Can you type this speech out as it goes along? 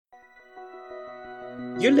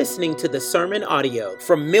You're listening to the sermon audio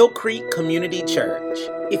from Mill Creek Community Church.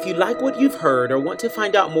 If you like what you've heard or want to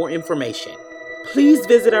find out more information, please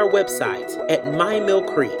visit our website at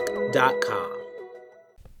mymillcreek.com.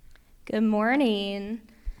 Good morning.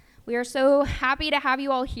 We are so happy to have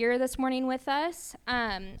you all here this morning with us.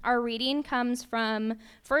 Our reading comes from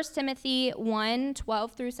 1 Timothy 1,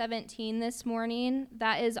 12 through 17 this morning.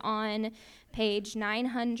 That is on page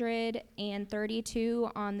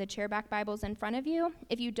 932 on the chairback Bibles in front of you.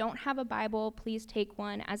 If you don't have a Bible, please take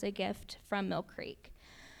one as a gift from Mill Creek.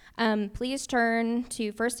 Please turn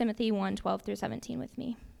to 1 Timothy 1, 12 through 17 with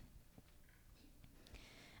me.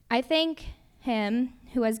 I thank him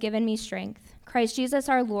who has given me strength, Christ Jesus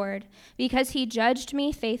our Lord, because he judged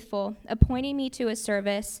me faithful, appointing me to his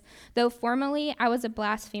service, though formerly I was a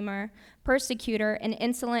blasphemer, persecutor, and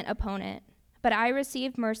insolent opponent. But I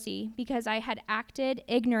received mercy because I had acted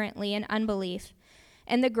ignorantly in unbelief,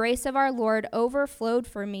 and the grace of our Lord overflowed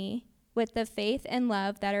for me with the faith and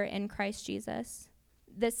love that are in Christ Jesus.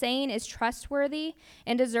 The saying is trustworthy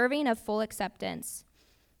and deserving of full acceptance,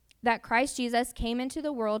 that Christ Jesus came into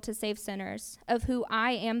the world to save sinners, of who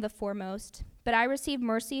I am the foremost. But I received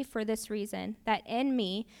mercy for this reason, that in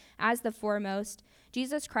me, as the foremost,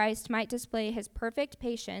 Jesus Christ might display his perfect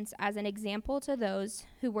patience as an example to those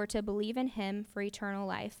who were to believe in him for eternal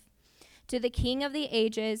life. To the King of the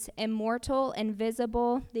ages, immortal,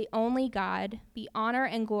 invisible, the only God, be honor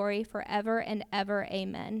and glory forever and ever.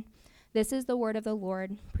 Amen. This is the word of the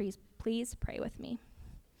Lord. Please pray with me.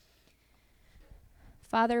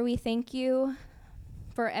 Father, we thank you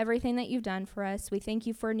for everything that you've done for us. We thank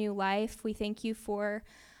you for new life. We thank you for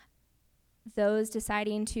those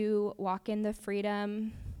deciding to walk in the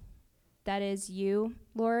freedom that is you,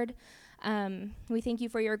 Lord. We thank you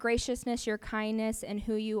for your graciousness, your kindness, and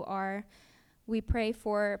who you are. We pray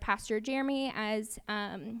for Pastor Jeremy as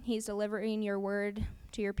he's delivering your word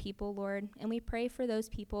to your people, Lord. And we pray for those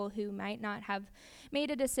people who might not have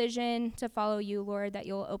made a decision to follow you, Lord, that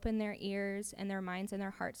you'll open their ears and their minds and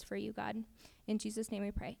their hearts for you, God. In Jesus' name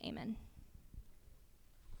we pray. Amen.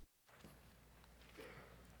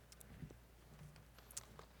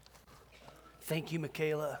 Thank you,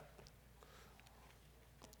 Michaela.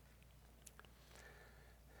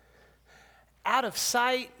 Out of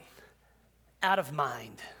sight, out of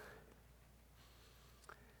mind.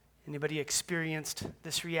 Anybody experienced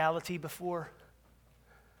this reality before?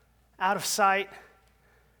 Out of sight,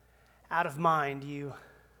 out of mind. You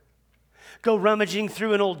go rummaging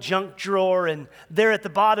through an old junk drawer, and there at the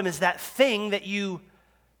bottom is that thing that you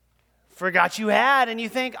forgot you had, and you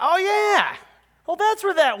think, oh yeah, well that's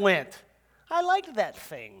where that went. I liked that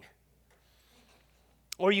thing.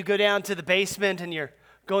 Or you go down to the basement and you're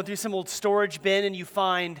going through some old storage bin and you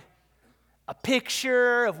find a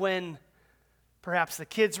picture of when perhaps the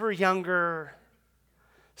kids were younger,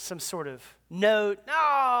 some sort of note.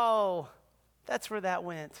 No, that's where that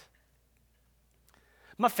went.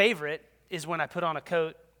 My favorite is when I put on a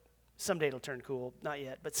coat. Someday it'll turn cool, not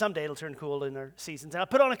yet, but someday it'll turn cool in our seasons. And I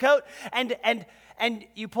put on a coat, and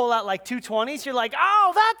you pull out like 220s. You're like,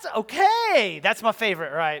 oh, that's okay. That's my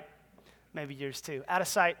favorite, right? Maybe yours too. Out of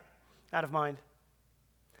sight, out of mind.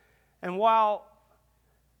 And while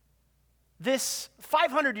this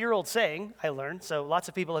 500-year-old saying, I learned, so lots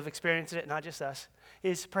of people have experienced it, not just us,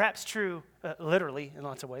 is perhaps true literally in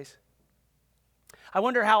lots of ways, I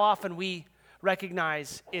wonder how often we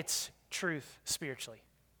recognize its truth spiritually.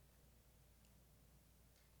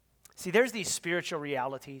 See, there's these spiritual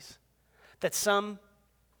realities that somewhere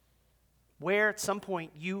at some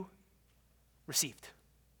point you received.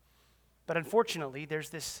 But unfortunately, there's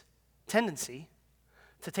this tendency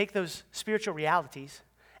to take those spiritual realities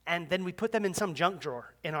and then we put them in some junk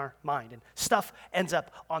drawer in our mind, and stuff ends up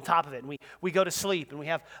on top of it. And we go to sleep and we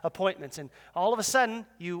have appointments, and all of a sudden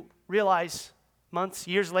you realize months,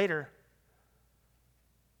 years later,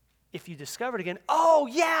 if you discover it again, oh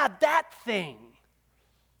yeah, that thing.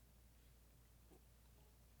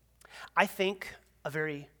 I think a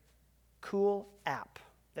very cool app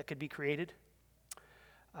that could be created,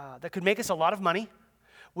 that could make us a lot of money,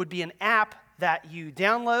 would be an app that you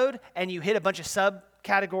download and you hit a bunch of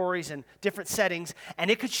subcategories and different settings,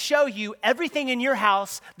 and it could show you everything in your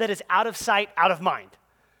house that is out of sight, out of mind.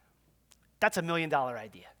 That's $1 million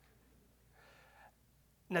idea.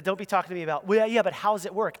 Now, don't be talking to me about, well, yeah, but how does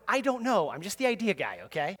it work? I don't know. I'm just the idea guy,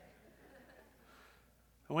 okay?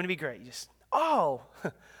 Wouldn't it be great? You just, oh,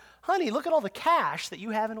 honey, look at all the cash that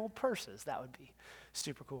you have in old purses. That would be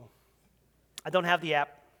super cool. I don't have the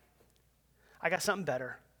app. I got something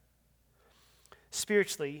better.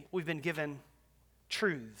 Spiritually, we've been given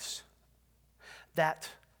truths that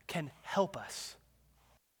can help us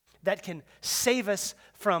that can save us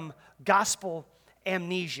from gospel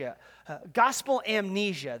amnesia. Gospel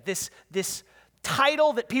amnesia, this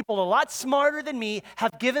title that people a lot smarter than me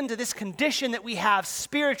have given to this condition that we have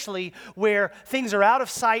spiritually where things are out of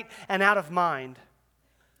sight and out of mind.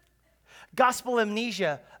 Gospel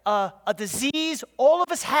amnesia, a disease all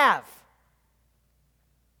of us have.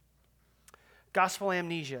 Gospel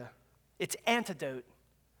amnesia, its antidote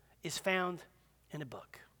is found in a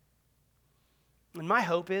book. And my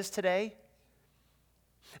hope is today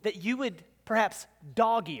that you would perhaps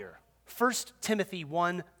dog-ear 1 Timothy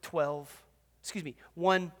 1:12. Excuse me,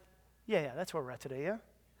 1, that's where we're at today, yeah?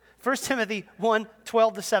 1 Timothy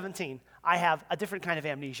 1:12 to 17. I have a different kind of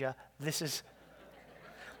amnesia. This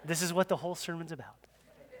is what the whole sermon's about.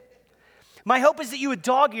 My hope is that you would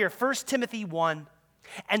dog-ear 1 Timothy 1,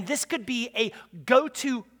 and this could be a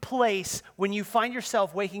go-to place when you find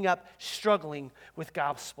yourself waking up struggling with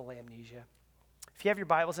gospel amnesia. If you have your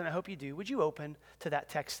Bibles, and I hope you do, would you open to that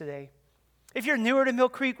text today? If you're newer to Mill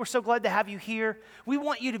Creek, we're so glad to have you here. We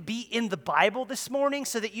want you to be in the Bible this morning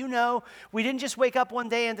so that you know we didn't just wake up one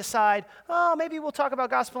day and decide, maybe we'll talk about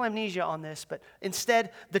gospel amnesia on this. But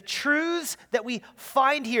instead, the truths that we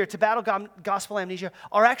find here to battle gospel amnesia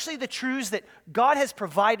are actually the truths that God has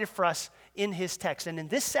provided for us in his text. And in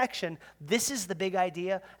this section, this is the big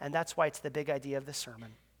idea, and that's why it's the big idea of the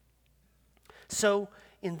sermon. So,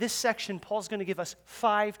 in this section, Paul's going to give us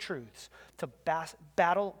 5 truths to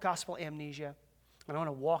battle gospel amnesia, and I want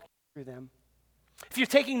to walk you through them. If you're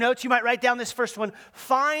taking notes, you might write down this first one.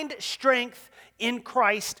 Find strength in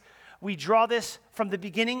Christ. We draw this from the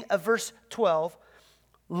beginning of verse 12.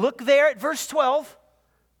 Look there at verse 12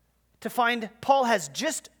 to find Paul has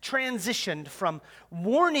just transitioned from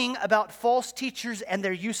warning about false teachers and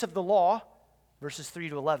their use of the law, verses 3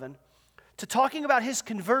 to 11, to talking about his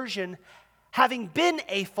conversion having been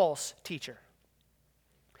a false teacher.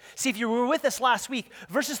 See, if you were with us last week,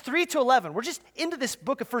 verses 3 to 11, we're just into this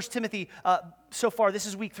book of 1 Timothy so far. This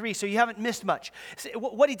is week 3, so you haven't missed much.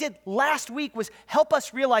 What he did last week was help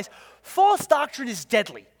us realize false doctrine is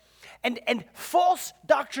deadly, and false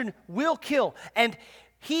doctrine will kill. And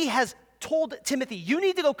he has told Timothy, you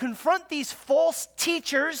need to go confront these false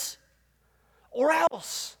teachers or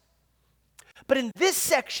else. But in this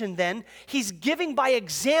section then, he's giving by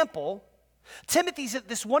example. Timothy's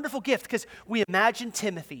this wonderful gift because we imagine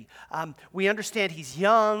Timothy. We understand he's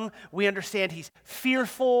young. We understand he's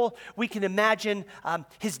fearful. We can imagine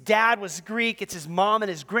his dad was Greek. It's his mom and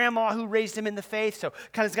his grandma who raised him in the faith. So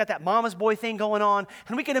kind of got that mama's boy thing going on.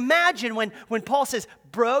 And we can imagine when Paul says,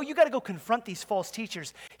 bro, you got to go confront these false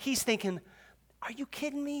teachers. He's thinking, are you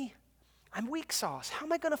kidding me? I'm weak sauce. How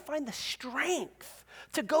am I going to find the strength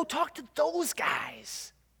to go talk to those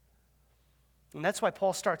guys? And that's why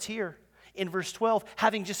Paul starts here in verse 12,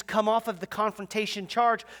 having just come off of the confrontation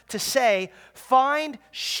charge, to say, find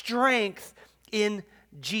strength in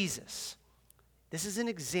Jesus. This is an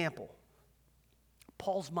example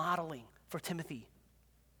Paul's modeling for Timothy.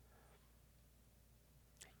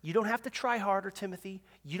 You don't have to try harder, Timothy.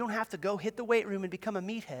 You don't have to go hit the weight room and become a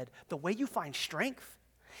meathead. The way you find strength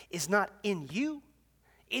is not in you,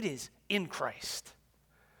 it is in Christ.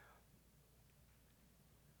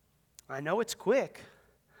 I know it's quick,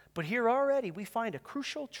 but here already we find a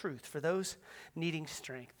crucial truth for those needing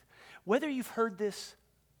strength. Whether you've heard this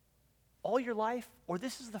all your life or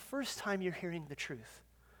this is the first time you're hearing the truth,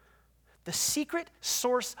 the secret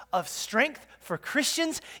source of strength for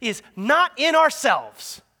Christians is not in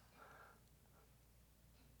ourselves.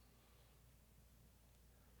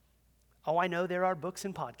 Oh, I know there are books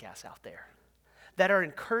and podcasts out there that are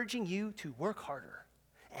encouraging you to work harder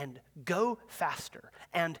and go faster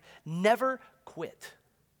and never quit.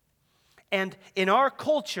 And in our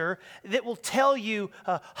culture, that will tell you,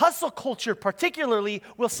 hustle culture particularly,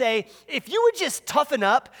 will say, if you would just toughen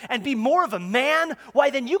up and be more of a man, why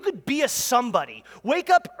then you could be a somebody. Wake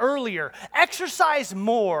up earlier, exercise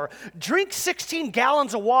more, drink 16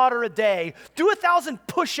 gallons of water a day, do 1,000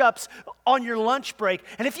 push-ups on your lunch break.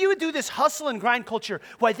 And if you would do this hustle and grind culture,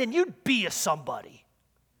 why then you'd be a somebody.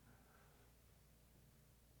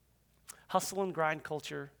 Hustle and grind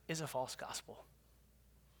culture is a false gospel.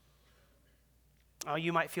 Oh,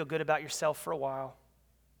 you might feel good about yourself for a while,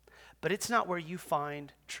 but it's not where you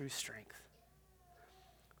find true strength.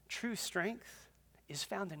 True strength is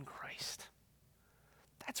found in Christ.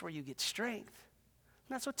 That's where you get strength.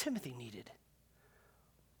 And that's what Timothy needed.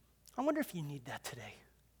 I wonder if you need that today.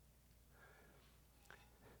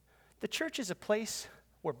 The church is a place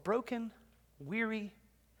where broken, weary,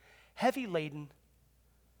 heavy laden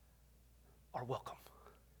are welcome.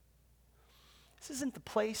 This isn't the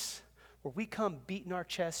place where we come beating our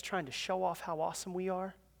chests trying to show off how awesome we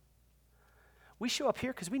are. We show up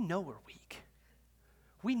here because we know we're weak.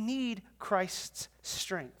 We need Christ's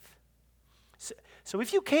strength. So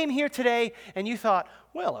if you came here today and you thought,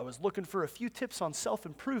 well, I was looking for a few tips on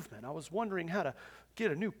self-improvement. I was wondering how to get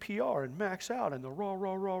a new PR and max out and the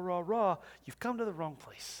rah, you've come to the wrong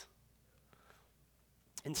place.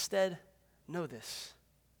 Instead, know this.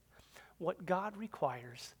 What God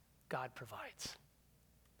requires, God provides.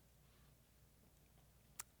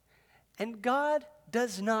 And God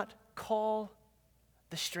does not call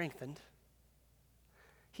the strengthened.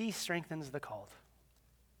 He strengthens the called.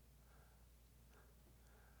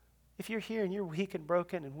 If you're here and you're weak and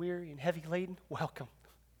broken and weary and heavy laden, welcome.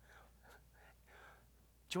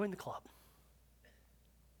 Join the club.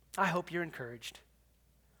 I hope you're encouraged.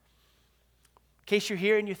 In case you're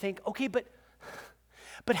here and you think, okay, but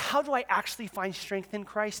how do I actually find strength in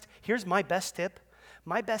Christ? Here's my best tip.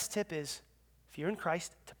 My best tip is, if you're in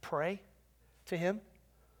Christ, to pray to Him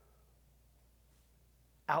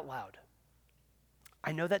out loud.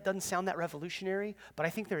 I know that doesn't sound that revolutionary, but I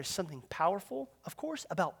think there is something powerful, of course,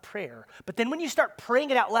 about prayer. But then when you start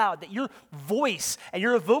praying it out loud, that your voice and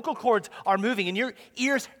your vocal cords are moving and your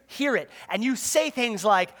ears hear it, and you say things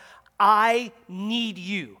like, I need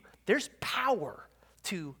you. There's power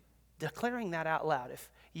to declaring that out loud. If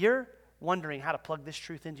you're wondering how to plug this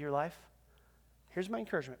truth into your life, here's my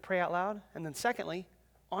encouragement. Pray out loud. And then secondly,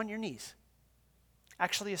 on your knees.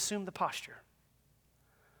 Actually assume the posture.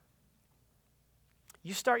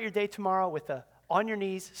 You start your day tomorrow with on your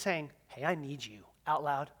knees saying, hey, I need you, out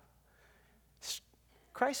loud.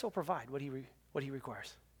 Christ will provide what he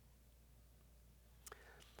requires.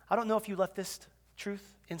 I don't know if you left this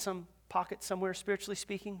truth in some pocket somewhere, spiritually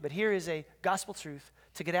speaking, but here is a gospel truth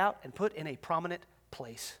to get out and put in a prominent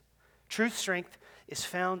place. Truth strength is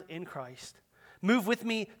found in Christ. Move with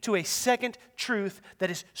me to a second truth that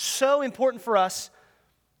is so important for us.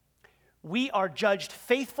 We are judged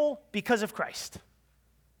faithful because of Christ.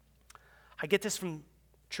 I get this from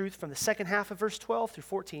truth from the second half of verse 12 through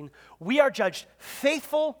 14. We are judged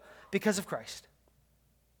faithful because of Christ.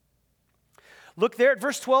 Look there at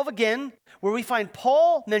verse 12 again, where we find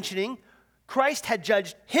Paul mentioning Christ had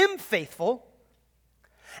judged him faithful.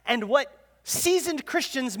 And what seasoned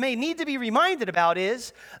Christians may need to be reminded about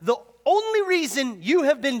is the only reason you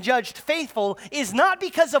have been judged faithful is not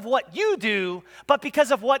because of what you do, but because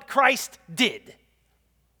of what Christ did.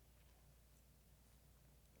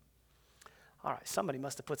 All right, somebody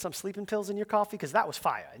must have put some sleeping pills in your coffee because that was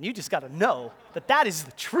fire. And you just got to know that that is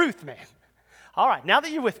the truth, man. All right, now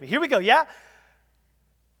that you're with me, here we go, yeah?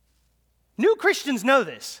 New Christians know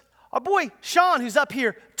this. Our boy Sean, who's up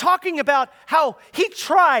here, talking about how he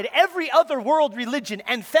tried every other world religion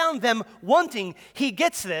and found them wanting. He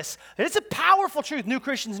gets this. It's a powerful truth new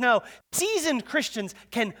Christians know. Seasoned Christians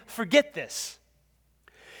can forget this.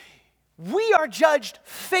 We are judged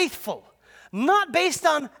faithful. Not based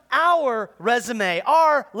on our resume,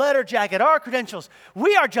 our letter jacket, our credentials.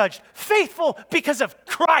 We are judged faithful because of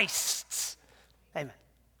Christ's. Amen.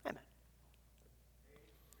 Amen.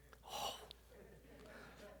 Oh.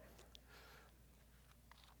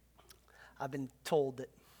 I've been told that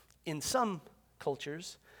in some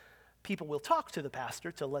cultures, people will talk to the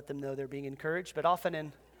pastor to let them know they're being encouraged, but often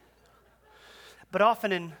in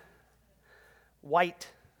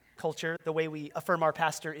white culture, the way we affirm our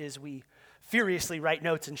pastor is we furiously write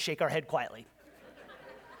notes and shake our head quietly.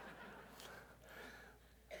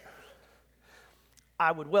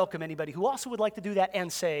 I would welcome anybody who also would like to do that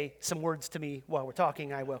and say some words to me while we're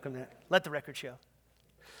talking. I welcome that. Let the record show.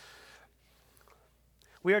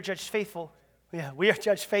 We are judged faithful. Yeah, we are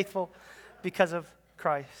judged faithful because of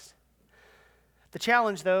Christ. The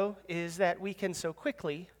challenge, though, is that we can so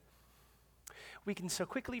quickly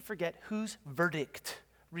forget whose verdict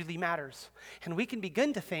really matters. And we can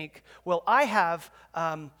begin to think, well, I have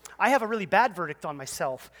a really bad verdict on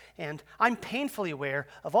myself, and I'm painfully aware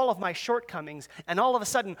of all of my shortcomings, and all of a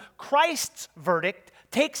sudden, Christ's verdict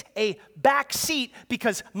takes a back seat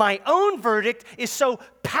because my own verdict is so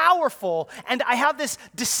powerful, and I have this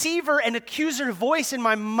deceiver and accuser voice in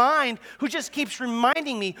my mind who just keeps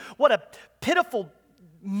reminding me what a pitiful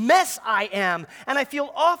mess I am, and I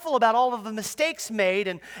feel awful about all of the mistakes made,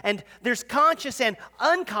 and there's conscious and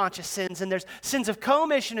unconscious sins, and there's sins of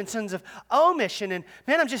commission and sins of omission, and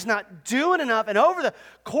man, I'm just not doing enough. And over the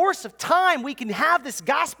course of time, we can have this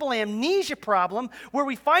gospel amnesia problem where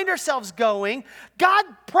we find ourselves going, God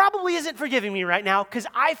probably isn't forgiving me right now because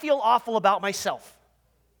I feel awful about myself.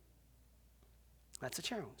 That's a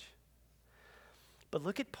challenge. But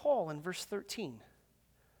look at Paul in verse 13.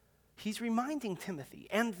 he's reminding Timothy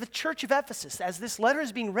and the church of Ephesus, as this letter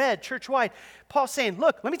is being read church-wide, Paul's saying,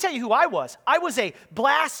 look, let me tell you who I was. I was a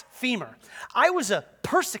blasphemer. I was a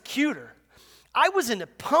persecutor. I was an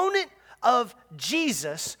opponent of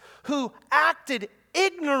Jesus who acted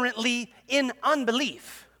ignorantly in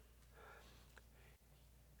unbelief.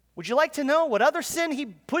 Would you like to know what other sin he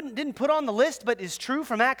didn't put on the list but is true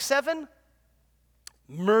from Acts 7?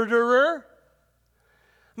 Murderer.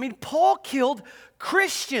 I mean, Paul killed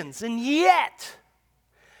Christians, and yet,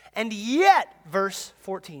 verse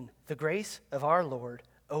 14, the grace of our Lord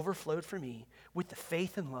overflowed for me with the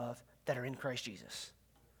faith and love that are in Christ Jesus.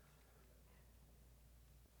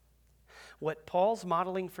 What Paul's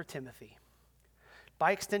modeling for Timothy,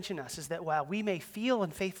 by extension us, is that while we may feel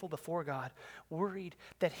unfaithful before God, worried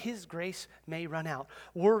that his grace may run out,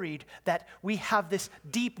 worried that we have this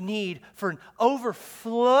deep need for an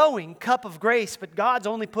overflowing cup of grace, but God's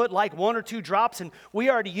only put like 1 or 2 drops, and we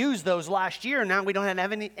already used those last year, and now we don't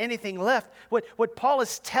have anything left. What Paul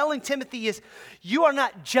is telling Timothy is, you are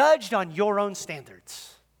not judged on your own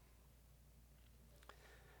standards.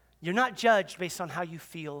 You're not judged based on how you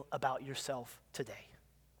feel about yourself today.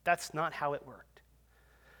 That's not how it worked.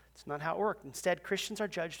 It's not how it worked. Instead, Christians are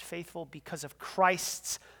judged faithful because of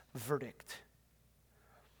Christ's verdict.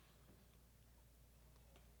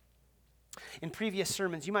 In previous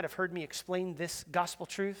sermons, you might have heard me explain this gospel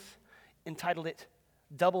truth, entitled it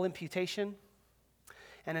Double Imputation.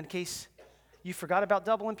 And in case you forgot about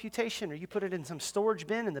double imputation or you put it in some storage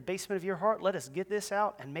bin in the basement of your heart, let us get this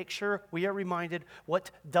out and make sure we are reminded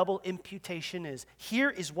what double imputation is.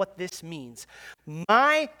 Here is what this means.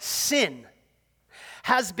 My sin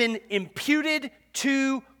has been imputed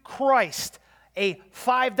to Christ. A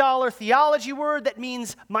 $5 theology word that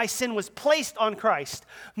means my sin was placed on Christ.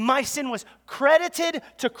 My sin was credited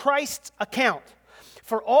to Christ's account.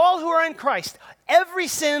 For all who are in Christ, every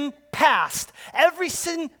sin past, every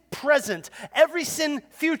sin present, every sin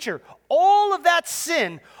future, all of that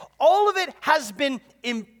sin, all of it has been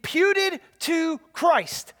imputed to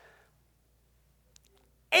Christ.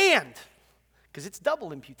 And because it's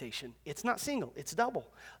double imputation. It's not single, it's double.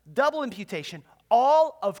 Double imputation,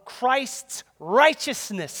 all of Christ's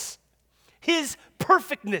righteousness, his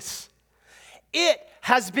perfectness, it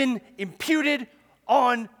has been imputed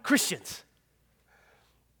on Christians.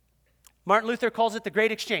 Martin Luther calls it the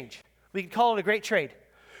great exchange. We could call it a great trade.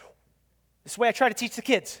 This is the way I try to teach the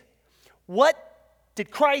kids. What did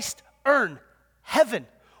Christ earn? Heaven.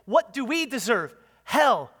 What do we deserve?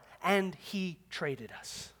 Hell. And he traded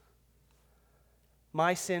us.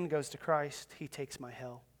 My sin goes to Christ, he takes my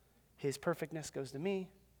hell. His perfectness goes to me,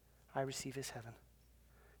 I receive his heaven,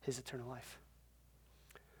 his eternal life.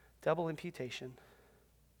 Double imputation.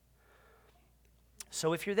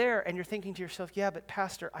 So if you're there and you're thinking to yourself, yeah, but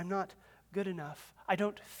Pastor, I'm not good enough. I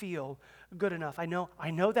don't feel good enough. I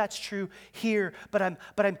know that's true here, but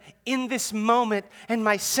I'm in this moment and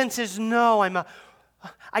my senses know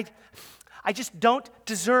I just don't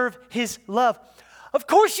deserve his love. Of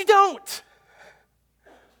course you don't.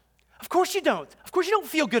 Of course you don't. Of course you don't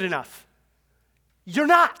feel good enough. You're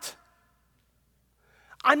not.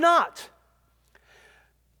 I'm not.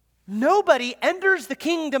 Nobody enters the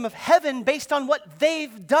kingdom of heaven based on what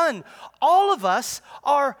they've done. All of us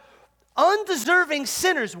are undeserving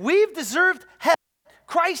sinners. We've deserved heaven.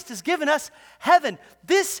 Christ has given us heaven.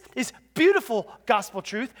 This is beautiful gospel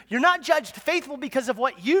truth. You're not judged faithful because of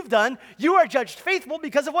what you've done. You are judged faithful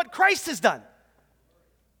because of what Christ has done.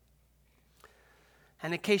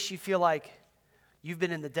 And in case you feel like you've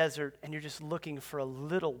been in the desert and you're just looking for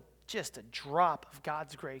just a drop of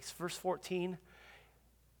God's grace, verse 14,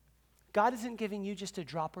 God isn't giving you just a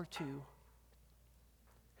drop or two.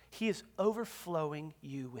 He is overflowing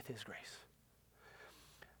you with his grace.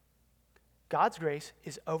 God's grace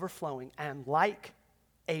is overflowing, and like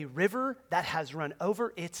a river that has run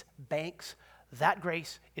over its banks, that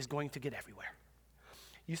grace is going to get everywhere.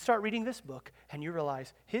 You start reading this book and you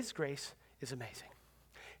realize his grace is amazing.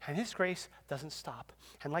 And his grace doesn't stop.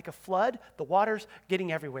 And like a flood, the water's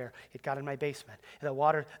getting everywhere. It got in my basement. And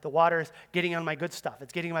the water's getting on my good stuff.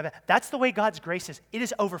 It's getting in my bed. That's the way God's grace is. It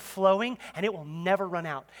is overflowing and it will never run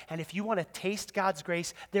out. And if you want to taste God's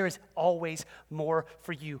grace, there is always more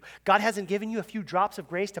for you. God hasn't given you a few drops of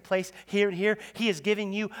grace to place here and here. He is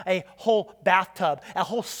giving you a whole bathtub, a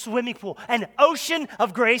whole swimming pool. An ocean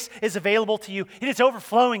of grace is available to you. It is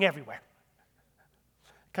overflowing everywhere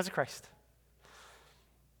because of Christ.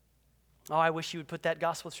 Oh, I wish you would put that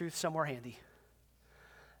gospel truth somewhere handy.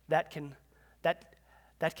 That can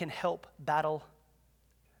help battle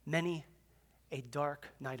many a dark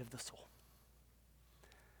night of the soul.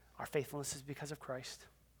 Our faithfulness is because of Christ.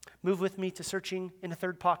 Move with me to searching in a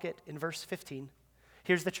third pocket in verse 15.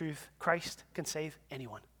 Here's the truth. Christ can save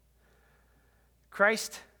anyone.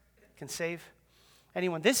 Christ can save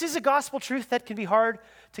anyone. This is a gospel truth that can be hard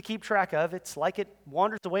to keep track of. It's like it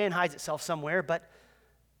wanders away and hides itself somewhere, but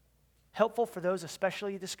helpful for those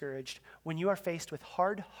especially discouraged when you are faced with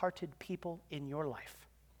hard-hearted people in your life.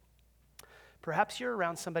 Perhaps you're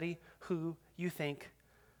around somebody who you think,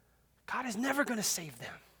 God is never going to save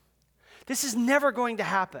them. This is never going to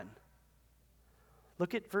happen.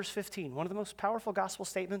 Look at verse 15, one of the most powerful gospel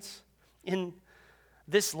statements in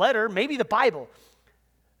this letter, maybe the Bible.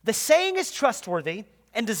 The saying is trustworthy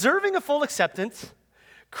and deserving of full acceptance.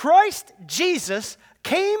 Christ Jesus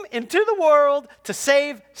came into the world to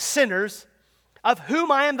save sinners, of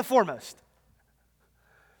whom I am the foremost.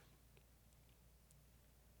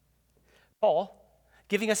 Paul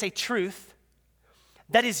giving us a truth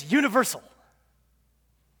that is universal.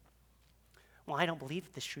 Well, I don't believe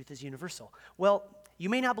that this truth is universal. Well, you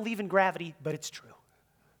may not believe in gravity, but it's true.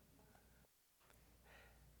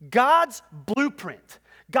 God's blueprint,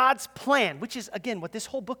 God's plan, which is, again, what this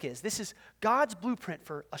whole book is. This is God's blueprint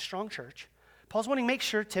for a strong church. Paul's wanting to make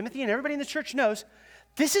sure Timothy and everybody in the church knows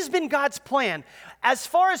this has been God's plan. As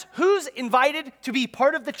far as who's invited to be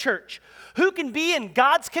part of the church, who can be in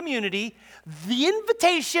God's community, the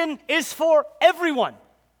invitation is for everyone.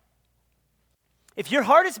 If your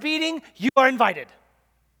heart is beating, you are invited.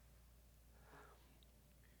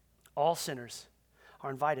 All sinners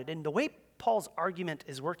are invited. And the way Paul's argument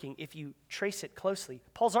is working, if you trace it closely,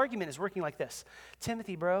 Paul's argument is working like this.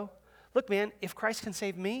 Timothy, bro, look, man, if Christ can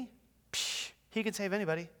save me, he can save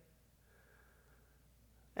anybody.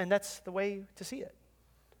 And that's the way to see it.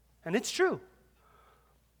 And it's true.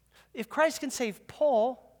 If Christ can save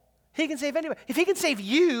Paul, he can save anybody. If he can save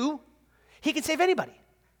you, he can save anybody.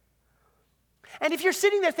 And if you're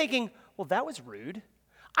sitting there thinking, well, that was rude,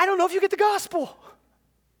 I don't know if you get the gospel.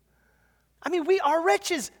 I mean, we are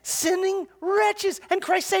wretches, sinning wretches, and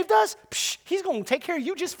Christ saved us. He's going to take care of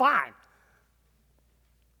you just fine.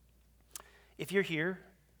 If you're here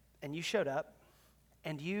and you showed up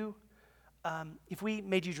and you, if we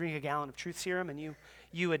made you drink a gallon of truth serum and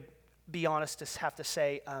you would be honest to have to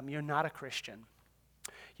say, you're not a Christian.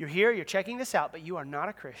 You're here, you're checking this out, but you are not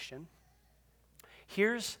a Christian.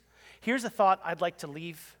 Here's a thought I'd like to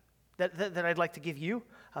leave, that I'd like to give you.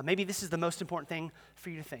 Maybe this is the most important thing for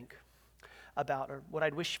you to think about, or what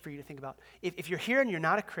I'd wish for you to think about. If you're here and you're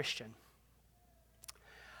not a Christian,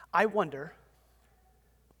 I wonder,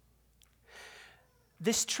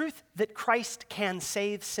 this truth that Christ can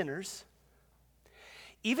save sinners,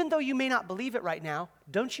 even though you may not believe it right now,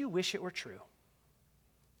 don't you wish it were true?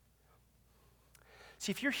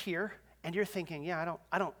 See, if you're here and you're thinking, yeah,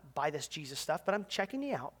 I don't buy this Jesus stuff, but I'm checking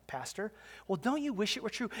you out, Pastor. Well, don't you wish it were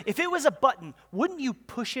true? If it was a button, wouldn't you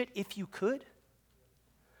push it if you could?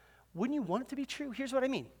 Wouldn't you want it to be true? Here's what I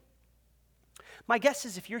mean. My guess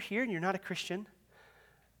is if you're here and you're not a Christian,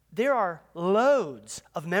 there are loads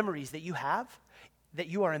of memories that you have that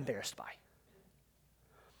you are embarrassed by.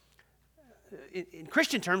 In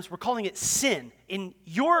Christian terms, we're calling it sin. In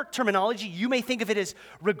your terminology, you may think of it as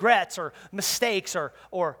regrets or mistakes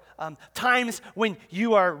or times when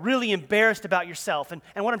you are really embarrassed about yourself. And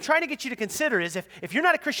what I'm trying to get you to consider is if you're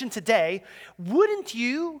not a Christian today, wouldn't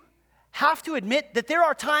you have to admit that there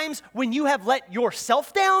are times when you have let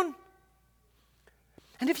yourself down?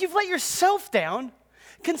 And if you've let yourself down,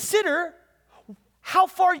 consider how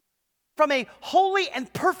far you are from a holy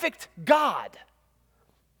and perfect God.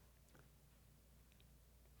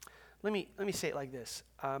 Let me say it like this.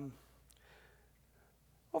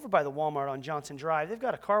 Over by the Walmart on Johnson Drive, they've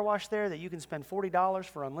got a car wash there that you can spend $40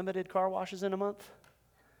 for unlimited car washes in a month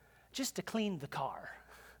just to clean the car.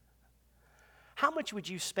 How much would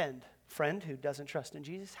you spend, friend who doesn't trust in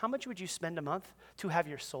Jesus? How much would you spend a month to have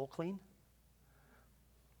your soul clean?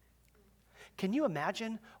 Can you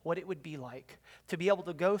imagine what it would be like to be able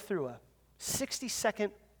to go through a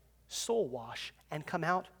 60-second soul wash and come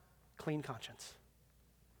out clean conscience?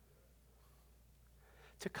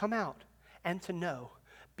 To come out and to know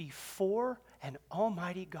before an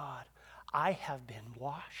almighty God, I have been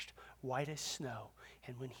washed white as snow.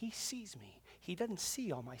 And when he sees me, he doesn't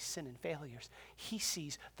see all my sin and failures. He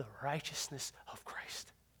sees the righteousness of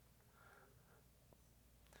Christ.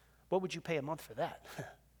 What would you pay a month for that?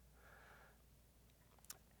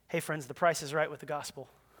 Hey friends, the price is right with the gospel.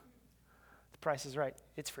 The price is right.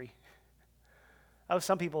 It's free. I know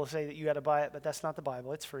some people say that you got to buy it, but that's not the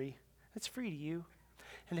Bible. It's free. It's free to you.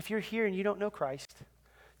 And if you're here and you don't know Christ,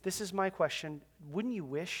 this is my question. Wouldn't you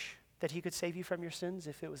wish that he could save you from your sins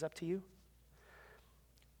if it was up to you?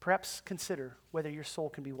 Perhaps consider whether your soul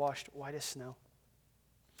can be washed white as snow.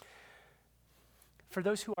 for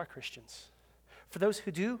those who are Christians, for those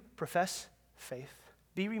who do profess faith,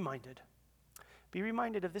 be reminded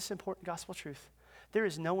of this important gospel truth. There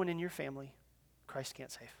is no one in your family Christ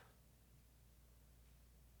can't save.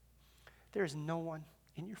 There is no one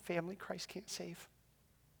in your family Christ can't save.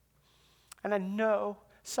 And I know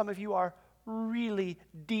some of you are really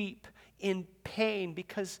deep in pain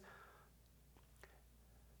because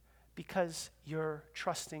you're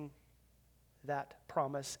trusting that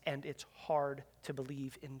promise, and it's hard to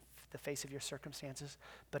believe in the face of your circumstances,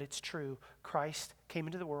 but it's true. Christ came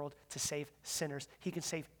into the world to save sinners. He can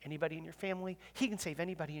save anybody in your family. He can save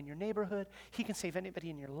anybody in your neighborhood. He can save anybody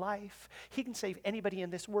in your life. He can save anybody in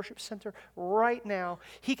this worship center right now.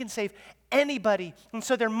 He can save anybody. And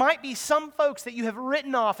so there might be some folks that you have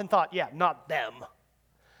written off and thought, yeah, not them.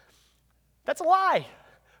 That's a lie.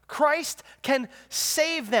 Christ can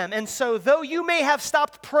save them. And so though you may have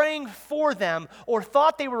stopped praying for them or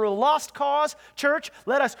thought they were a lost cause, church,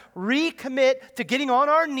 let us recommit to getting on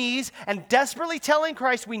our knees and desperately telling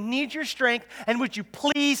Christ, we need your strength, and would you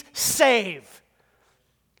please save?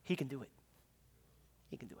 He can do it.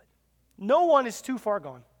 He can do it. No one is too far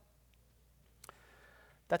gone.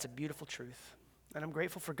 That's a beautiful truth. And I'm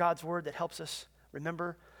grateful for God's word that helps us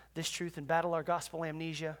remember this truth and battle our gospel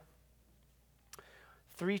amnesia.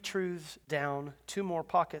 3 truths down, 2 more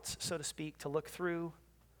pockets, so to speak, to look through.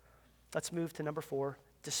 Let's move to number 4,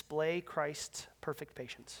 display Christ's perfect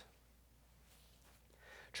patience.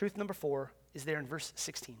 Truth number 4 is there in verse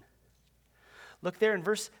 16. Look there in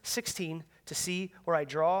verse 16 to see where I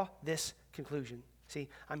draw this conclusion. See,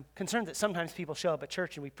 I'm concerned that sometimes people show up at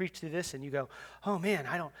church and we preach through this and you go, oh man,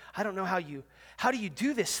 I don't know how do you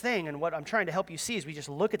do this thing? And what I'm trying to help you see is we just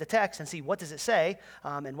look at the text and see what does it say.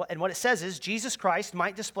 And what it says is Jesus Christ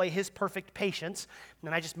might display his perfect patience.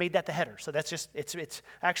 And I just made that the header. So that's just, it's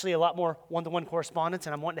actually a lot more one-to-one correspondence,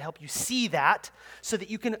 and I'm wanting to help you see that so that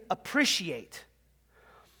you can appreciate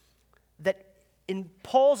that in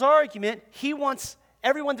Paul's argument, he wants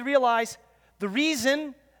everyone to realize the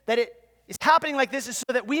reason that it is happening like this is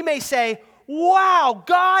so that we may say, wow,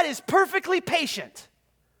 God is perfectly patient.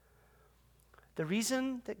 The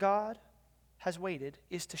reason that God has waited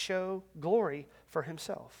is to show glory for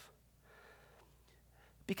himself.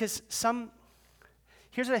 Because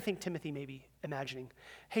here's what I think Timothy may be imagining.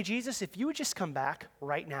 Hey, Jesus, if you would just come back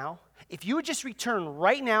right now, if you would just return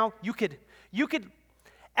right now, you could,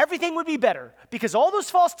 everything would be better. Because all those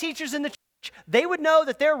false teachers in the church, they would know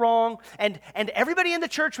that they're wrong, and everybody in the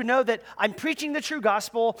church would know that I'm preaching the true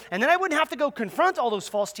gospel, and then I wouldn't have to go confront all those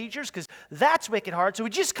false teachers because that's wicked hard, so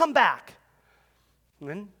we'd just come back. And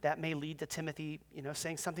then that may lead to Timothy,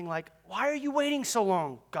 saying something like, why are you waiting so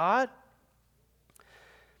long, God?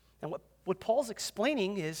 And what Paul's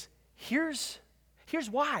explaining is, here's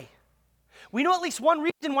why. We know at least one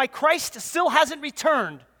reason why Christ still hasn't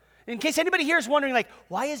returned. In case anybody here is wondering,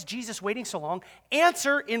 why is Jesus waiting so long?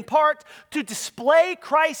 Answer, in part, to display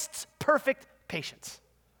Christ's perfect patience.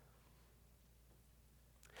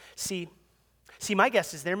 See, my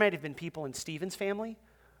guess is there might have been people in Stephen's family.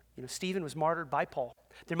 Stephen was martyred by Paul.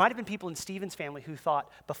 There might have been people in Stephen's family who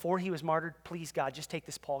thought, before he was martyred, please, God, just take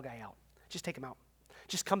this Paul guy out. Just take him out.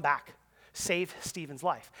 Just come back. Save Stephen's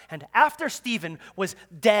life. And after Stephen was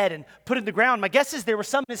dead and put in the ground, my guess is there were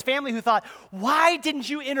some in his family who thought, why didn't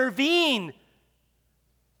you intervene?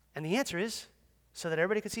 And the answer is, so that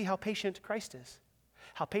everybody could see how patient Christ is.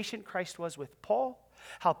 How patient Christ was with Paul.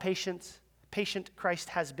 How patient Christ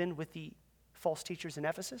has been with the false teachers in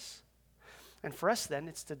Ephesus. And for us then,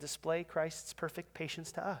 it's to display Christ's perfect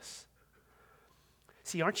patience to us.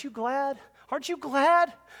 See, aren't you glad? Aren't you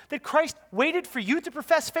glad that Christ waited for you to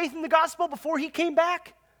profess faith in the gospel before he came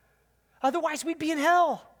back? Otherwise, we'd be in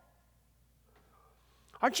hell.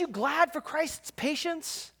 Aren't you glad for Christ's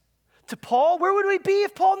patience to Paul? Where would we be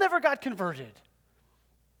if Paul never got converted?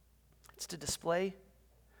 It's to display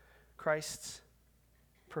Christ's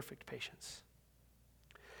perfect patience.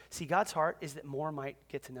 See, God's heart is that more might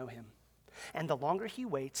get to know him. And the longer he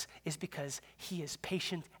waits is because he is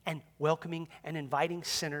patient and welcoming and inviting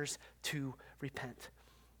sinners to repent.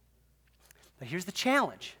 Now here's the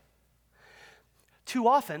challenge. Too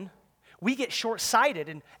often, we get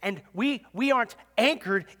short-sighted and we aren't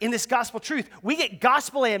anchored in this gospel truth. We get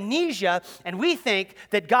gospel amnesia, and we think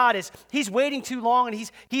that God he's waiting too long and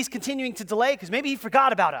he's continuing to delay because maybe he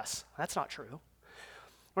forgot about us. That's not true.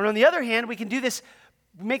 Or on the other hand, we can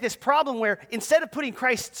make this problem where instead of putting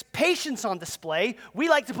Christ's patience on display, we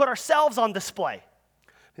like to put ourselves on display.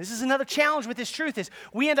 This is another challenge with this truth is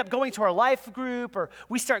we end up going to our life group, or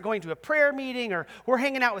we start going to a prayer meeting, or we're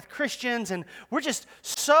hanging out with Christians, and we're just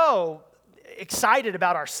so excited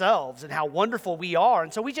about ourselves and how wonderful we are.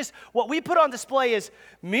 And so what we put on display is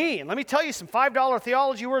me. And let me tell you some $5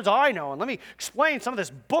 theology words I know. And let me explain some of this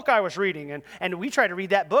book I was reading. And we try to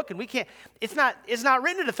read that book, and we can't, it's not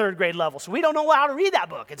written at a third grade level, so we don't know how to read that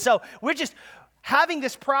book. And so we're just having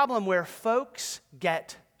this problem where folks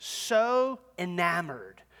get so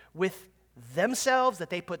enamored with themselves that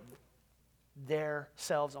they put their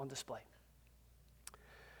selves on display.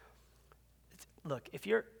 Look, if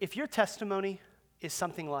your testimony is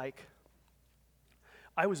something like,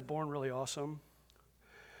 I was born really awesome,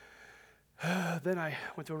 then I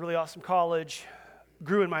went to a really awesome college,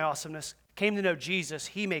 grew in my awesomeness, came to know Jesus,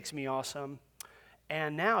 he makes me awesome,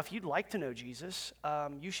 and now if you'd like to know Jesus,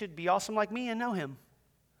 you should be awesome like me and know him.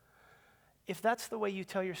 If that's the way you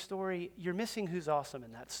tell your story, you're missing who's awesome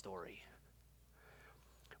in that story.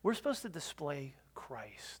 We're supposed to display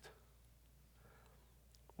Christ.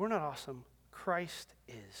 We're not awesome. Christ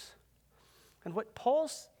is. And what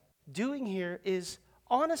Paul's doing here is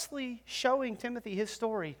honestly showing Timothy his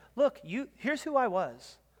story. Look, here's who I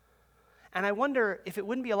was. And I wonder if it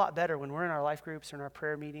wouldn't be a lot better when we're in our life groups or in our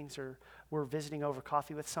prayer meetings or we're visiting over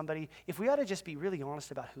coffee with somebody, if we ought to just be really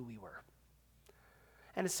honest about who we were.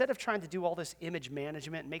 And instead of trying to do all this image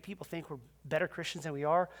management and make people think we're better Christians than we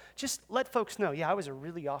are, just let folks know, yeah, I was a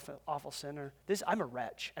really awful sinner. I'm a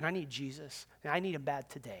wretch, and I need Jesus, and I need him bad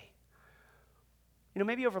today.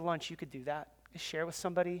 Maybe over lunch you could do that. Just share with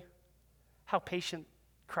somebody how patient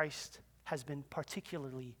Christ has been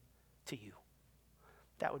particularly to you.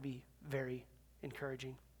 That would be very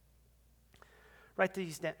encouraging. Write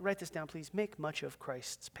this down, please. Make much of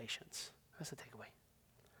Christ's patience. That's the takeaway.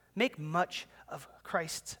 Make much of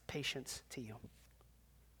Christ's patience to you.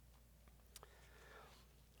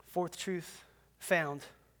 Fourth truth found,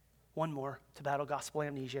 one more to battle gospel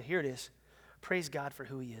amnesia. Here it is. Praise God for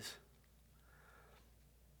who he is.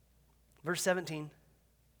 Verse 17,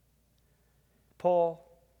 Paul,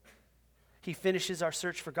 he finishes our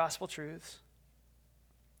search for gospel truths,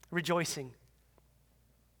 rejoicing.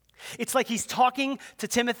 It's like he's talking to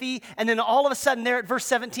Timothy, and then all of a sudden there at verse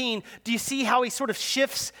 17, do you see how he sort of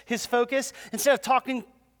shifts his focus? Instead of talking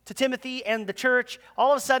to Timothy and the church,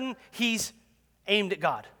 all of a sudden he's aimed at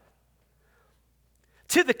God.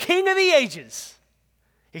 To the King of the ages,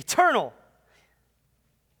 eternal,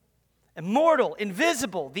 immortal,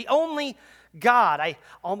 invisible, the only God. I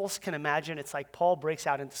almost can imagine it's like Paul breaks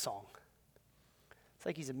out into song. It's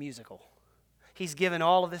like he's a musical. He's given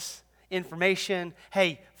all of this information.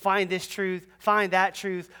 Hey, find this truth, find that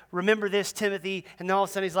truth, remember this, Timothy. And then all of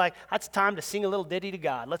a sudden he's like, that's time to sing a little ditty to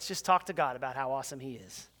God. Let's just talk to God about how awesome he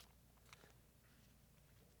is.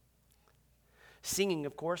 Singing,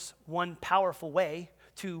 of course, one powerful way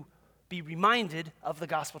to be reminded of the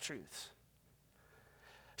gospel truths.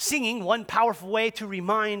 Singing, one powerful way to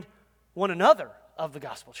remind one another of the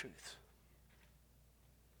gospel truths.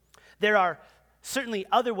 There are certainly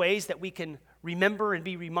other ways that we can remember and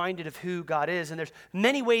be reminded of who God is, and there's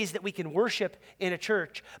many ways that we can worship in a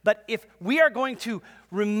church. But if we are going to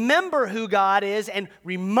remember who God is and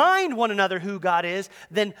remind one another who God is,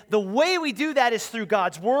 then the way we do that is through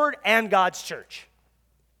God's word and God's church.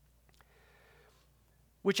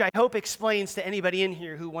 Which I hope explains to anybody in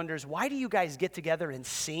here who wonders, why do you guys get together and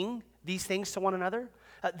sing these things to one another?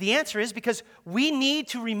 The answer is because we need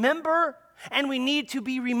to remember and we need to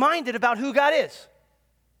be reminded about who God is.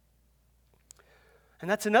 And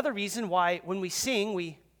that's another reason why when we sing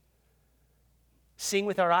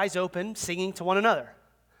with our eyes open, singing to one another.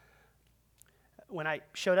 When I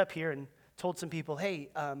showed up here and told some people, hey,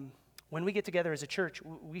 when we get together as a church,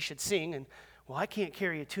 we should sing, and well, I can't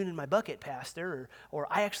carry a tune in my bucket, Pastor, or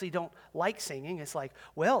I actually don't like singing. It's like,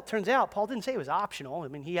 well, it turns out Paul didn't say it was optional. I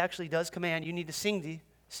mean, he actually does command you need to sing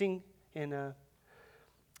in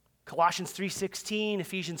Colossians 3:16,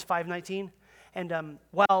 Ephesians 5:19. And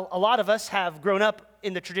while a lot of us have grown up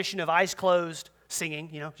in the tradition of eyes closed singing,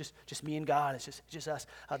 just me and God, it's just us.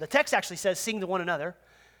 The text actually says sing to one another,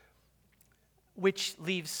 which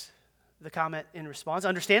leaves the comment in response,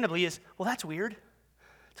 understandably, is, well, that's weird.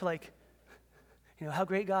 To how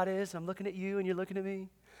great God is, and I'm looking at you and you're looking at me.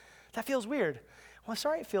 That feels weird. Well,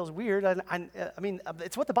 sorry it feels weird. I mean,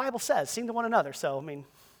 it's what the Bible says, sing to one another. So,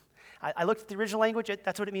 I looked at the original language,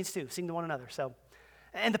 that's what it means too, sing to one another. So,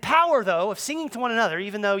 and the power, though, of singing to one another,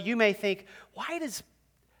 even though you may think, why does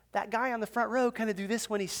that guy on the front row kind of do this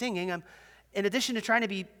when he's singing? In addition to trying to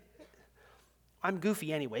be, I'm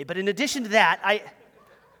goofy anyway, but in addition to that,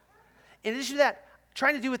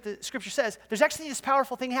 trying to do what the scripture says, there's actually this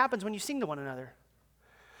powerful thing happens when you sing to one another.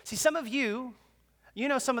 See, some of you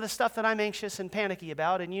know some of the stuff that I'm anxious and panicky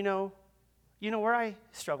about, and you know where I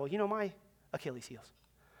struggle. You know my Achilles heels.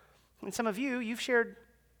 And some of you, you've shared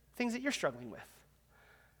things that you're struggling with.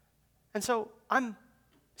 And so I'm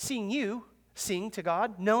seeing you sing to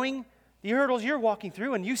God, knowing the hurdles you're walking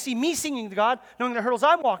through, and you see me singing to God, knowing the hurdles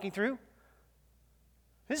I'm walking through.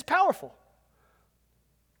 This is powerful.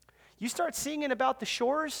 You start singing about the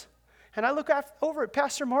shores, and I look over at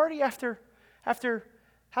Pastor Marty after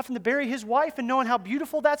having to bury his wife and knowing how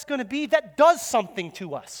beautiful that's going to be. That does something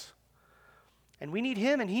to us. And we need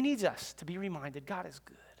him, and he needs us to be reminded God is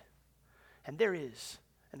good, and there is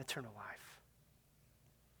an eternal life.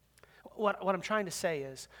 What I'm trying to say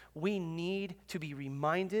is we need to be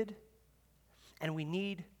reminded, and we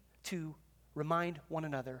need to remind one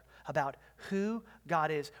another about who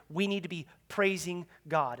God is. We need to be praising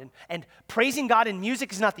God. And praising God in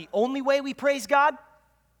music is not the only way we praise God.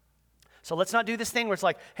 So let's not do this thing where it's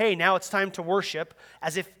like, hey, now it's time to worship,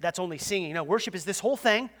 as if that's only singing. No, worship is this whole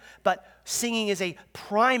thing, but singing is a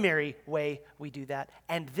primary way we do that.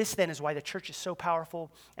 And this then is why the church is so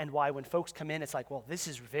powerful, and why when folks come in, it's like, well, this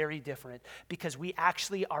is very different, because we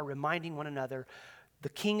actually are reminding one another the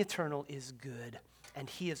King Eternal is good, and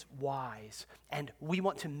he is wise, and we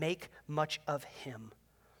want to make much of him.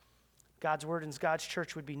 God's word and God's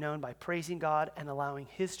church would be known by praising God and allowing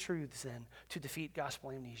his truths then to defeat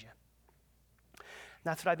gospel amnesia.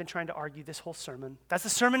 That's what I've been trying to argue this whole sermon. That's the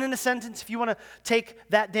sermon in a sentence. If you want to take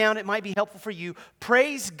that down, it might be helpful for you.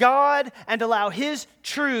 Praise God and allow his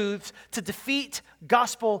truths to defeat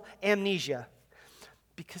gospel amnesia.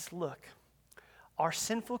 Because look, our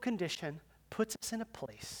sinful condition puts us in a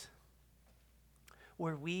place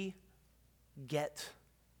where we get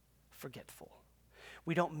forgetful.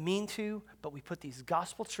 We don't mean to, but we put these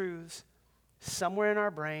gospel truths somewhere in our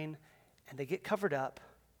brain, and they get covered up.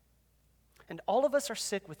 And all of us are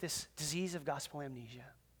sick with this disease of gospel amnesia.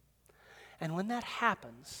 And when that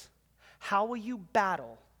happens, how will you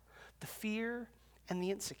battle the fear and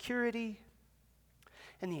the insecurity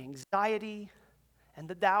and the anxiety and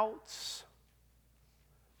the doubts?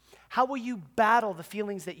 How will you battle the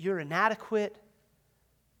feelings that you're inadequate?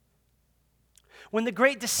 When the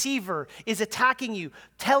great deceiver is attacking you,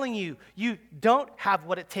 telling you you don't have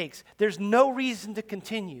what it takes, there's no reason to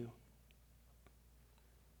continue.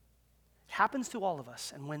 It happens to all of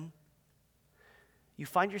us. And when you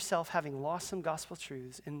find yourself having lost some gospel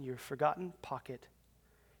truths in your forgotten pocket,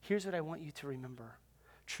 here's what I want you to remember.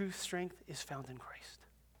 True strength is found in Christ.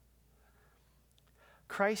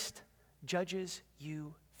 Christ judges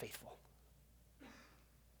you faithful.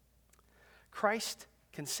 Christ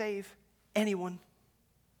can save anyone.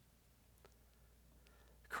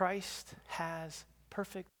 Christ has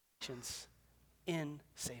perfect patience in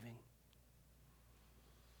saving.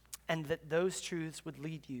 And that those truths would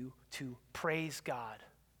lead you to praise God,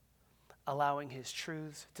 allowing his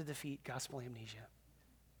truths to defeat gospel amnesia.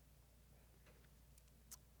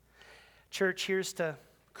 Church, here's to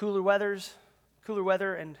cooler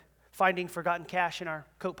weather and finding forgotten cash in our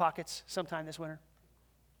coat pockets sometime this winter.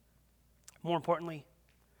 More importantly,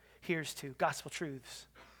 here's to gospel truths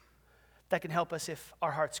that can help us if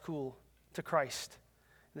our hearts cool to Christ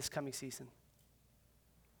this coming season.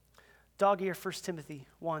 Dog ear 1 Timothy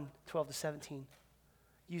 1, 12-17.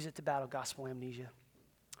 Use it to battle gospel amnesia.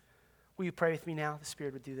 Will you pray with me now? The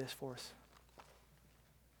Spirit would do this for us.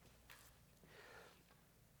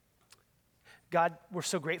 God, we're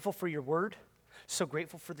so grateful for your word, so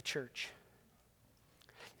grateful for the church.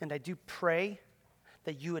 And I do pray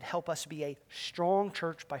that you would help us be a strong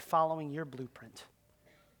church by following your blueprint.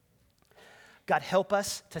 God, help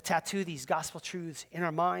us to tattoo these gospel truths in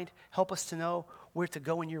our mind. Help us to know where to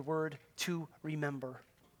go in your word to remember.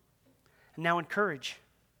 And now encourage,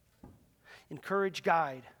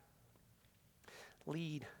 guide,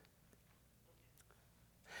 lead.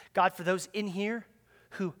 God, for those in here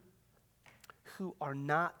who are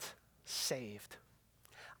not saved,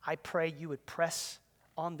 I pray you would press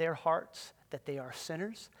on their hearts that they are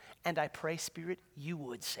sinners, and I pray, Spirit, you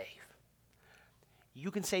would save.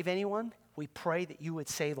 You can save anyone. We pray that you would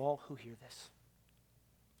save all who hear this.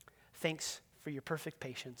 Thanks for your perfect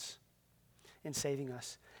patience in saving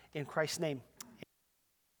us. In Christ's name.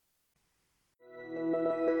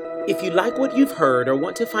 If you like what you've heard or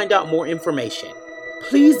want to find out more information,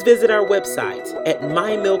 please visit our website at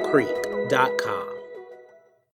mymillcreek.com.